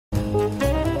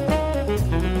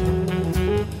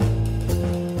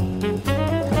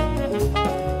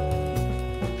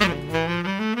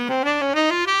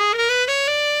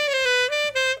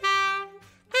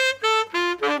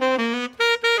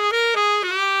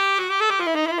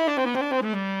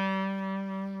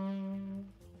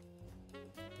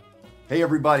Hey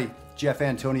everybody, Jeff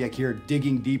Antoniuk here,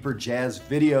 Digging Deeper Jazz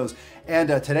Videos. And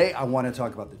today I want to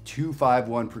talk about the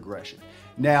 2-5-1 progression.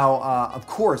 Now, of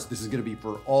course, this is going to be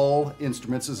for all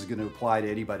instruments. This is going to apply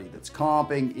to anybody that's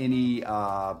comping, any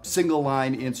single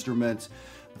line instrument,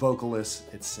 vocalists,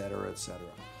 etc., etc.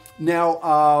 Now,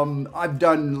 I've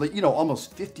done,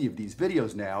 almost 50 of these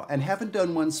videos now and haven't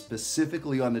done one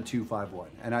specifically on the 2-5-1.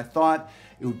 And I thought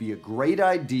it would be a great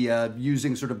idea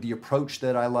using sort of the approach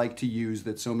that I like to use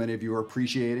that so many of you are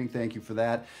appreciating. Thank you for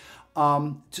that.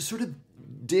 To sort of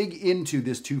dig into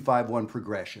this 2-5-1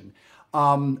 progression.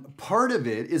 Part of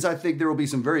it is I think there will be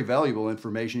some very valuable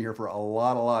information here for a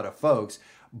lot of folks.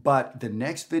 But the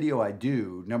next video I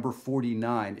do, number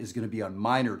 49, is going to be on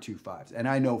minor 2-5s. And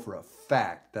I know for a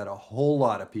fact that a whole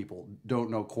lot of people don't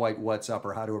know quite what's up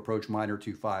or how to approach minor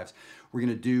 2-5s. We're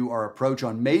going to do our approach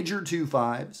on major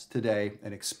 2-5s today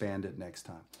and expand it next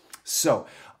time. So,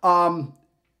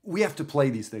 we have to play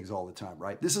these things all the time,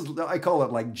 right? I call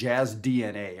it like jazz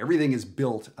DNA. Everything is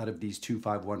built out of these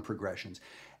 2-5-1 progressions.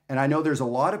 And I know there's a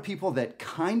lot of people that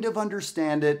kind of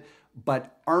understand it,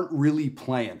 but aren't really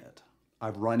playing it.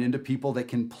 I've run into people that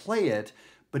can play it,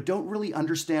 but don't really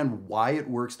understand why it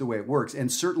works the way it works,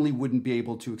 and certainly wouldn't be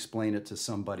able to explain it to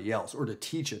somebody else or to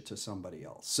teach it to somebody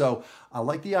else. So I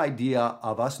like the idea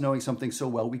of us knowing something so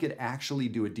well, we could actually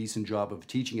do a decent job of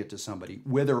teaching it to somebody,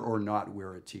 whether or not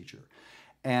we're a teacher.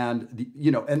 And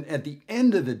and at the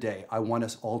end of the day, I want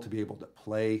us all to be able to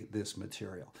play this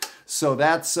material. So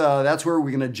that's where we're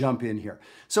going to jump in here.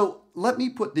 So let me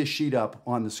put this sheet up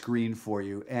on the screen for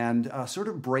you and sort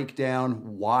of break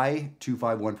down why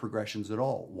 2-5-1 progressions at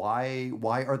all. Why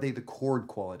are they the chord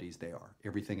qualities they are?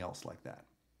 Everything else like that.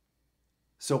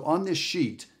 So on this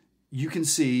sheet, you can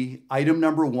see item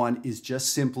number 1 is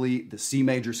just simply the C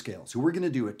major scale. So we're going to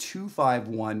do a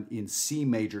 2-5-1 in C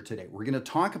major today. We're going to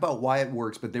talk about why it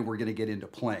works, but then we're going to get into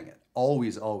playing it.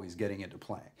 Always getting into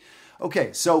playing.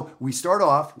 Okay, so we start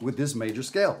off with this major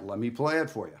scale. Let me play it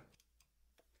for you.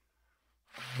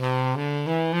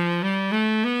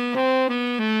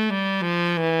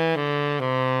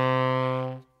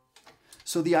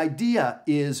 So the idea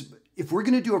is, if we're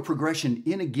going to do a progression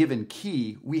in a given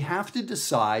key, we have to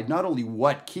decide not only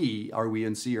what key, are we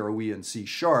in C or are we in C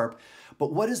sharp,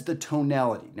 but what is the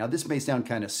tonality? Now this may sound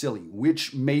kind of silly.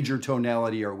 Which major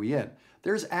tonality are we in?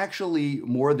 There's actually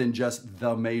more than just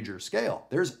the major scale.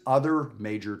 There's other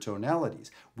major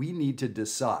tonalities. We need to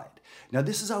decide. Now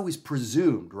this is always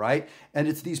presumed, right? And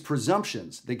it's these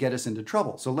presumptions that get us into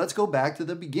trouble. So let's go back to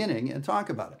the beginning and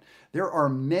talk about it. There are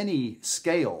many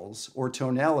scales or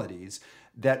tonalities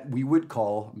that we would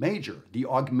call major. The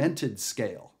augmented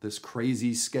scale, this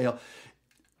crazy scale.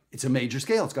 It's a major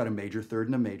scale. It's got a major third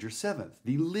and a major seventh.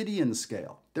 The Lydian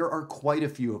scale. There are quite a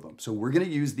few of them. So we're going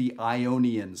to use the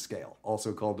Ionian scale,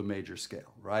 also called the major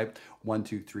scale, right? 1,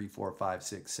 2, 3, 4, 5,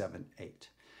 6, 7, 8.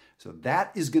 So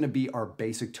that is going to be our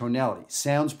basic tonality.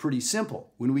 Sounds pretty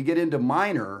simple. When we get into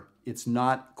minor, it's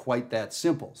not quite that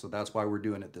simple. So that's why we're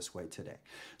doing it this way today.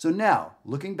 So now,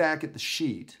 looking back at the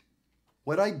sheet,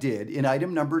 what I did in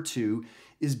item number 2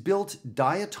 is built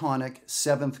diatonic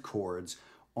seventh chords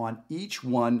on each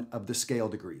one of the scale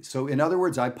degrees. So in other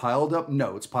words, I piled up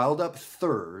notes, piled up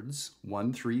thirds,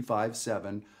 1, 3, 5,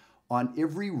 7, on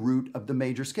every root of the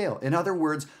major scale. In other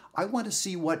words, I want to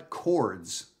see what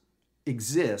chords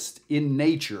exist in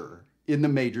nature in the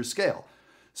major scale.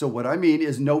 So what I mean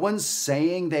is no one's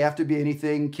saying they have to be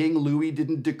anything. King Louis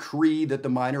didn't decree that the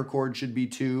minor chord should be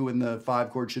 2 and the 5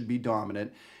 chord should be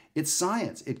dominant. It's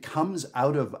science. It comes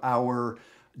out of our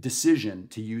decision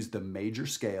to use the major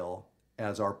scale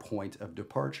as our point of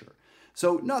departure.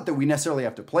 So not that we necessarily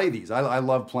have to play these. I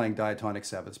love playing diatonic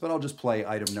sevenths, but I'll just play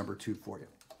item number 2 for you.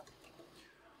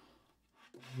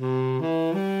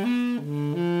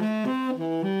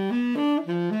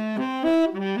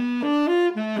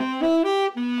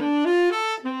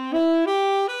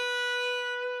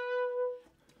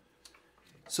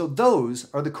 So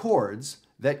those are the chords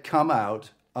that come out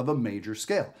of a major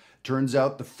scale. Turns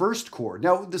out the first chord,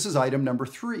 now this is item number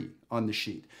 3 on the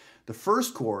sheet. The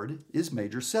first chord is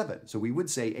major 7. So we would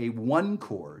say a 1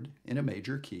 chord in a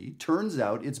major key. Turns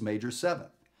out it's major 7th.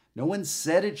 No one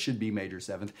said it should be major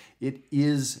 7th. It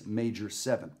is major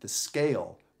 7th. The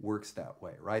scale works that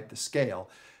way, right? The scale,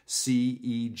 C,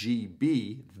 E, G,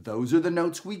 B, those are the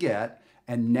notes we get.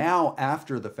 And now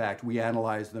after the fact, we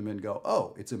analyze them and go,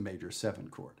 oh, it's a major 7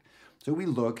 chord. So we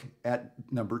look at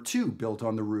number 2, built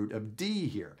on the root of D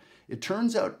here. It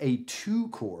turns out a 2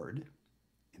 chord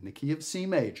in the key of C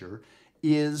major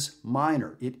is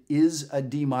minor. It is a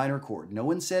D minor chord. No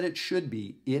one said it should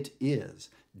be. It is.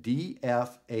 D,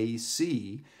 F, A,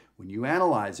 C, When you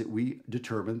analyze it, we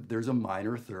determine there's a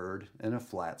minor third and a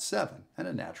flat 7 and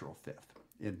a natural fifth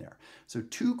in there. So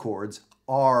 2 chords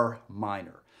are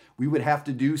minor. We would have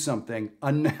to do something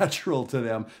unnatural to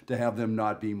them to have them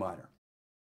not be minor.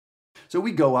 So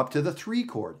we go up to the 3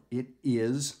 chord. It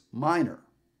is minor.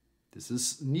 This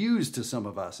is news to some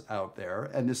of us out there,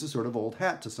 and this is sort of old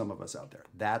hat to some of us out there.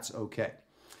 That's okay.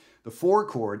 The 4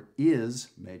 chord is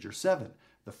major 7.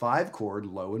 The 5 chord,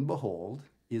 lo and behold,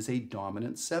 is a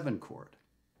dominant 7 chord.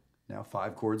 Now,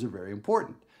 5 chords are very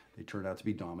important. They turn out to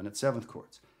be dominant 7th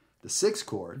chords. The 6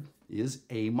 chord is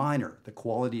A minor. The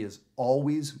quality is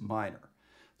always minor.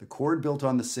 The chord built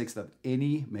on the 6th of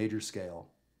any major scale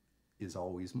is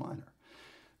always minor.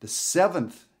 The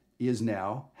 7th is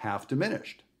now half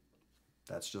diminished.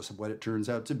 That's just what it turns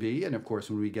out to be. And of course,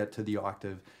 when we get to the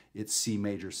octave, it's C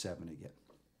major 7 again.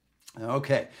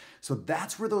 Okay, so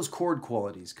that's where those chord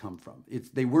qualities come from.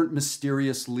 They weren't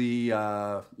mysteriously,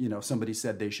 somebody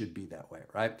said they should be that way,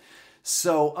 right?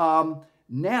 So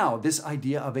now this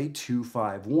idea of a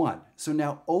 2-5-1. So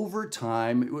now over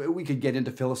time, we could get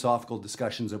into philosophical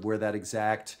discussions of where that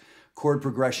exact chord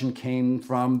progression came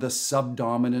from, the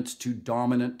subdominant to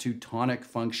dominant to tonic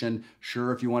function.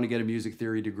 Sure, if you want to get a music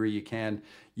theory degree, you can.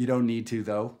 You don't need to,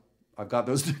 though. I've got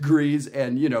those degrees,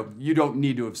 and you don't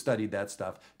need to have studied that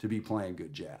stuff to be playing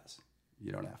good jazz.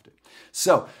 You don't have to.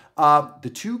 So the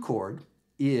 2 chord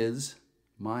is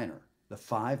minor. The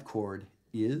 5 chord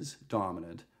is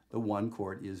dominant. The 1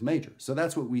 chord is major. So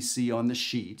that's what we see on the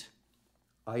sheet,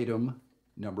 item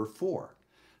number 4.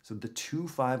 So the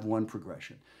 2-5-1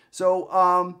 progression. So,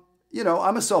 I'm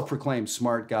a self-proclaimed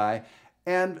smart guy,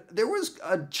 and there was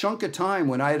a chunk of time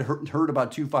when I had heard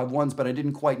about 2-5-1s, but I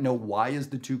didn't quite know why is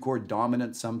the 2 chord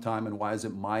dominant sometime and why is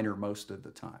it minor most of the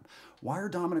time. Why are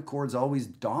dominant chords always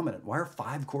dominant? Why are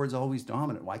 5 chords always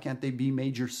dominant? Why can't they be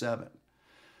major 7?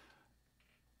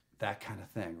 That kind of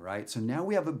thing, right? So now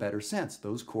we have a better sense.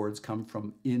 Those chords come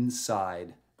from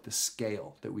inside the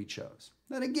scale that we chose.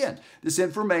 And again, this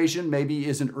information maybe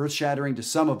isn't earth-shattering to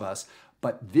some of us,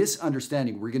 but this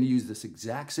understanding, we're going to use this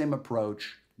exact same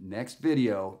approach next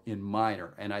video in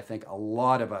minor. And I think a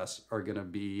lot of us are going to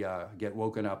be get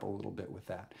woken up a little bit with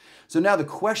that. So now the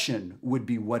question would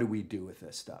be, what do we do with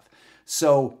this stuff?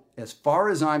 So as far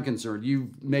as I'm concerned,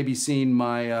 you've maybe seen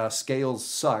my scales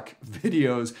suck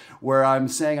videos where I'm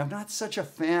saying I'm not such a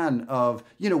fan of,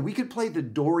 we could play the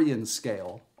Dorian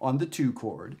scale on the 2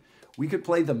 chord. We could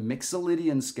play the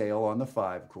Mixolydian scale on the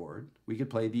 5 chord. We could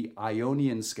play the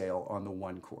Ionian scale on the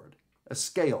 1 chord. A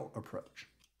scale approach.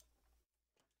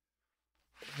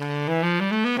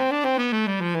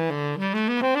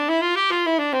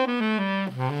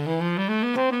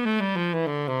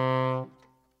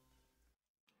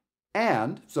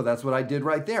 And so that's what I did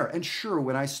right there. And sure,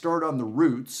 when I start on the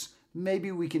roots,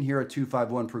 maybe we can hear a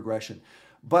 2-5-1 progression.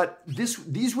 But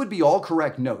these would be all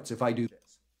correct notes if I do this.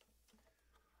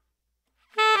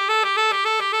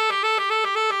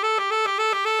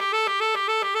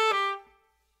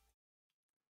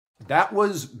 That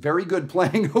was very good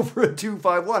playing over a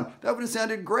 2-5-1. That would have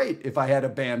sounded great if I had a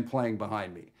band playing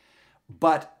behind me.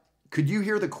 But could you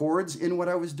hear the chords in what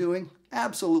I was doing?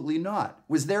 Absolutely not.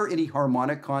 Was there any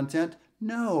harmonic content?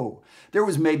 No. There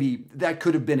was that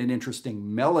could have been an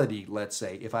interesting melody, let's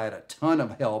say, if I had a ton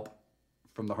of help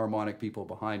from the harmonic people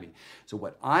behind me. So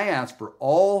what I ask for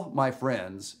all my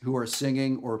friends who are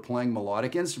singing or playing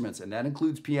melodic instruments, and that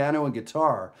includes piano and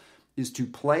guitar, is to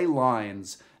play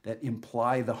lines that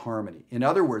imply the harmony. In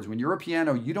other words, when you're a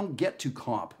piano, you don't get to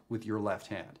comp with your left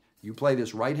hand. You play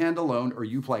this right hand alone, or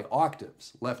you play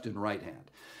octaves, left and right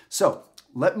hand. So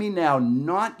let me now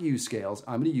not use scales.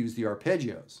 I'm going to use the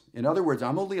arpeggios. In other words,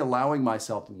 I'm only allowing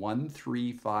myself 1,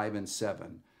 3, 5, and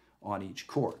 7 on each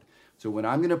chord. So when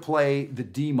I'm going to play the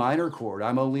D minor chord,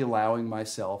 I'm only allowing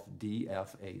myself D,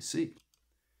 F, A, C.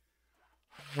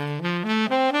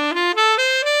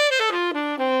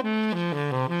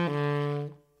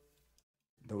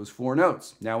 Those 4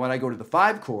 notes. Now when I go to the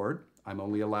 5 chord, I'm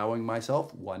only allowing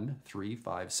myself 1, 3,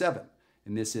 5, 7.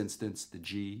 In this instance, the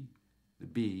G, the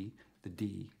B, the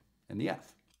D, and the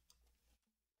F.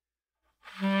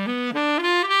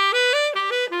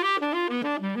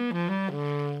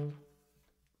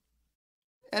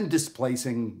 And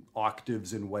displacing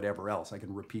octaves and whatever else. I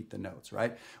can repeat the notes,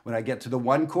 right? When I get to the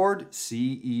 1 chord,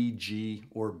 C, E, G,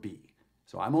 or B.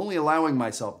 So I'm only allowing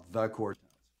myself the chord.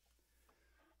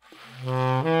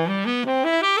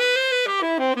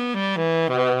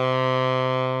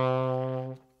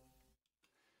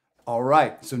 All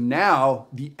right, so now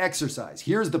the exercise.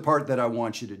 Here's the part that I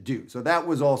want you to do. So that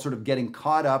was all sort of getting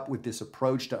caught up with this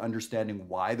approach to understanding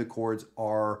why the chords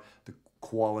are the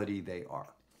quality they are.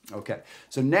 Okay,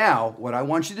 so now what I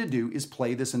want you to do is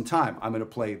play this in time. I'm going to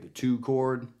play the 2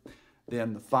 chord,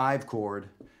 then the 5 chord,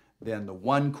 then the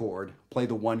 1 chord, play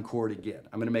the 1 chord again.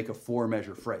 I'm going to make a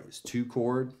 4-measure phrase. 2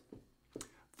 chord,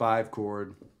 5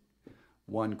 chord,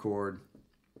 1 chord,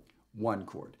 1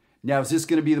 chord. Now, is this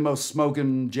going to be the most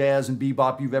smoking jazz and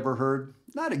bebop you've ever heard?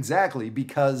 Not exactly,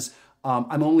 because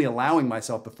I'm only allowing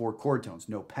myself the 4 chord tones.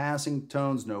 No passing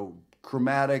tones, no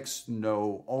chromatics,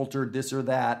 no altered this or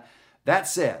that. That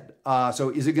said, so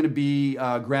is it going to be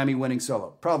a Grammy-winning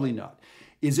solo? Probably not.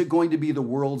 Is it going to be the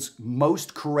world's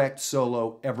most correct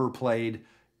solo ever played?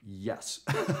 Yes,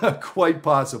 quite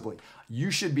possibly. You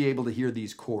should be able to hear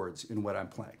these chords in what I'm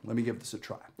playing. Let me give this a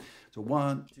try. So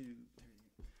 1, 2,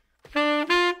 3.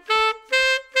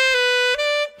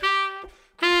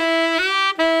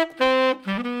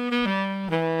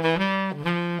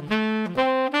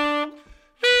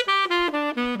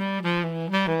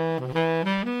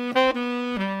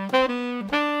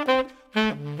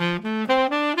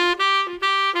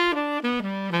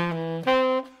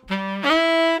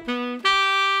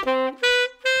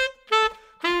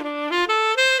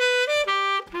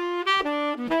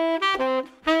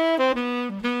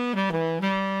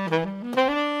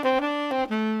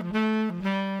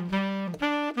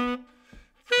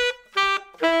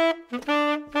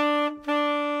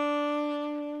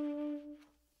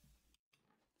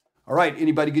 All right,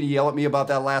 anybody going to yell at me about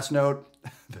that last note?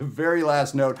 The very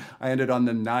last note, I ended on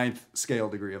the 9th scale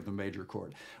degree of the major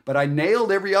chord. But I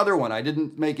nailed every other one. I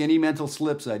didn't make any mental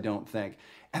slips, I don't think.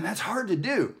 And that's hard to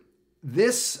do.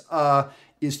 This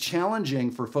is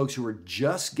challenging for folks who are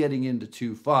just getting into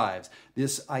 2/5s,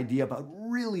 this idea about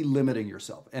really limiting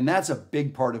yourself. And that's a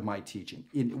big part of my teaching.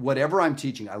 In whatever I'm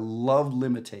teaching, I love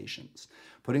limitations,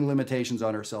 putting limitations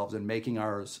on ourselves and making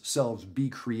ourselves be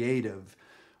creative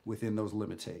within those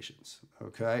limitations,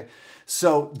 okay?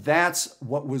 So that's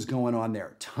what was going on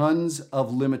there. Tons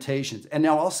of limitations. And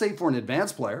now I'll say for an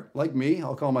advanced player, like me,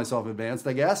 I'll call myself advanced,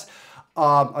 I guess.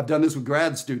 I've done this with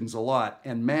grad students a lot.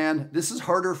 And man, this is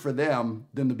harder for them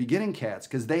than the beginning cats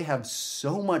because they have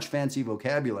so much fancy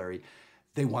vocabulary,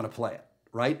 they want to play it,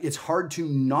 right? It's hard to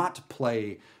not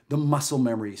play the muscle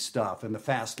memory stuff and the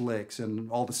fast licks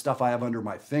and all the stuff I have under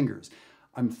my fingers.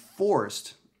 I'm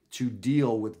forced to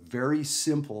deal with very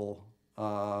simple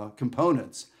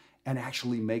components and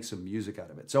actually make some music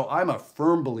out of it. So I'm a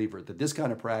firm believer that this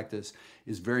kind of practice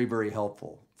is very, very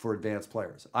helpful for advanced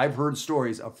players. I've heard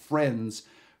stories of friends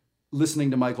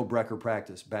listening to Michael Brecker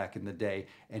practice back in the day,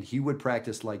 and he would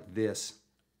practice like this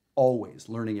always,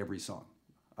 learning every song.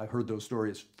 I heard those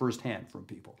stories firsthand from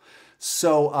people.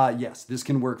 So yes, this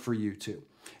can work for you too.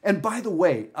 And by the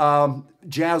way,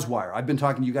 Jazzwire, I've been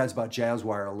talking to you guys about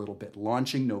Jazzwire a little bit,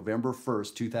 launching November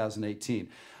 1st, 2018.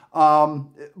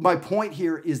 My point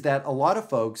here is that a lot of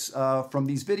folks from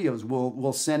these videos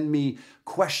will send me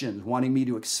questions wanting me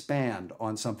to expand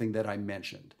on something that I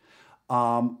mentioned.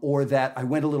 Or that I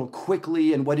went a little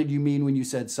quickly and what did you mean when you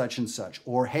said such and such?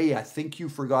 Or hey, I think you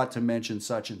forgot to mention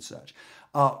such and such.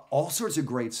 All sorts of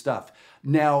great stuff.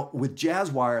 Now, with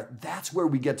Jazzwire, that's where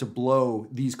we get to blow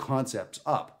these concepts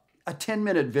up. A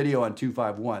 10-minute video on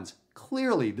 251s,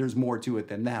 clearly there's more to it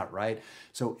than that, right?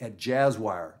 So at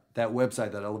Jazzwire, that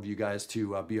website that I love you guys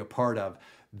to be a part of,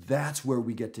 that's where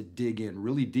we get to dig in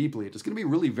really deeply. It's going to be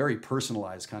really very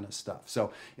personalized kind of stuff.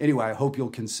 So anyway, I hope you'll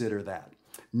consider that.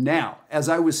 Now, as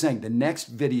I was saying, the next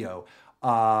video,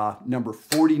 number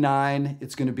 49,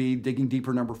 it's going to be Digging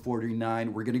Deeper number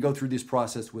 49. We're going to go through this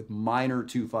process with minor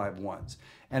 251s.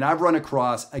 And I've run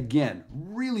across, again,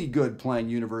 really good playing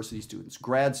university students,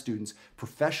 grad students,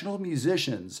 professional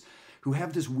musicians who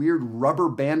have this weird rubber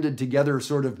banded together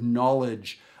sort of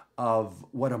knowledge of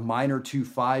what a minor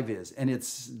 2/5 is. And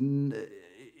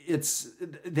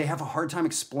they have a hard time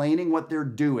explaining what they're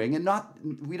doing. And not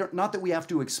that we have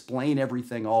to explain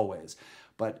everything always.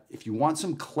 But if you want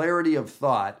some clarity of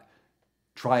thought,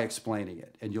 try explaining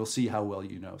it, and you'll see how well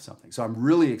you know something. So I'm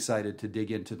really excited to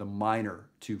dig into the minor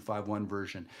 251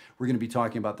 version. We're going to be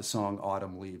talking about the song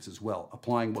Autumn Leaves as well,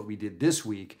 applying what we did this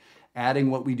week,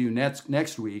 adding what we do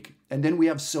next week, and then we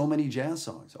have so many jazz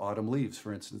songs. Autumn Leaves,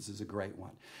 for instance, is a great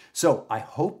one. So I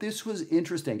hope this was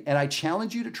interesting, and I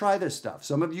challenge you to try this stuff.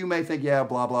 Some of you may think, yeah,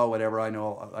 blah, blah, whatever, I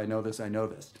know this.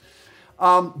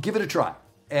 Give it a try.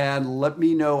 And let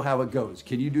me know how it goes.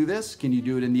 Can you do this? Can you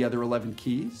do it in the other 11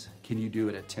 keys? Can you do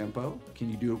it at tempo? Can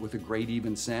you do it with a great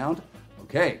even sound?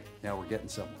 Okay, now we're getting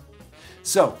somewhere.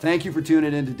 So thank you for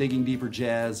tuning in to Digging Deeper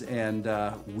Jazz, and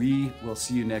we will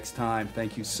see you next time.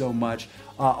 Thank you so much.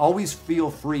 Always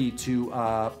feel free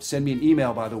to send me an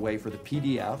email, by the way, for the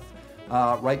PDF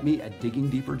write me at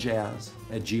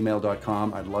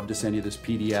diggingdeeperjazz@gmail.com. I'd love to send you this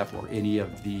PDF or any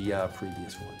of the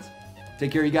previous ones.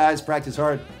 Take care, you guys. Practice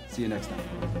hard. See you next time.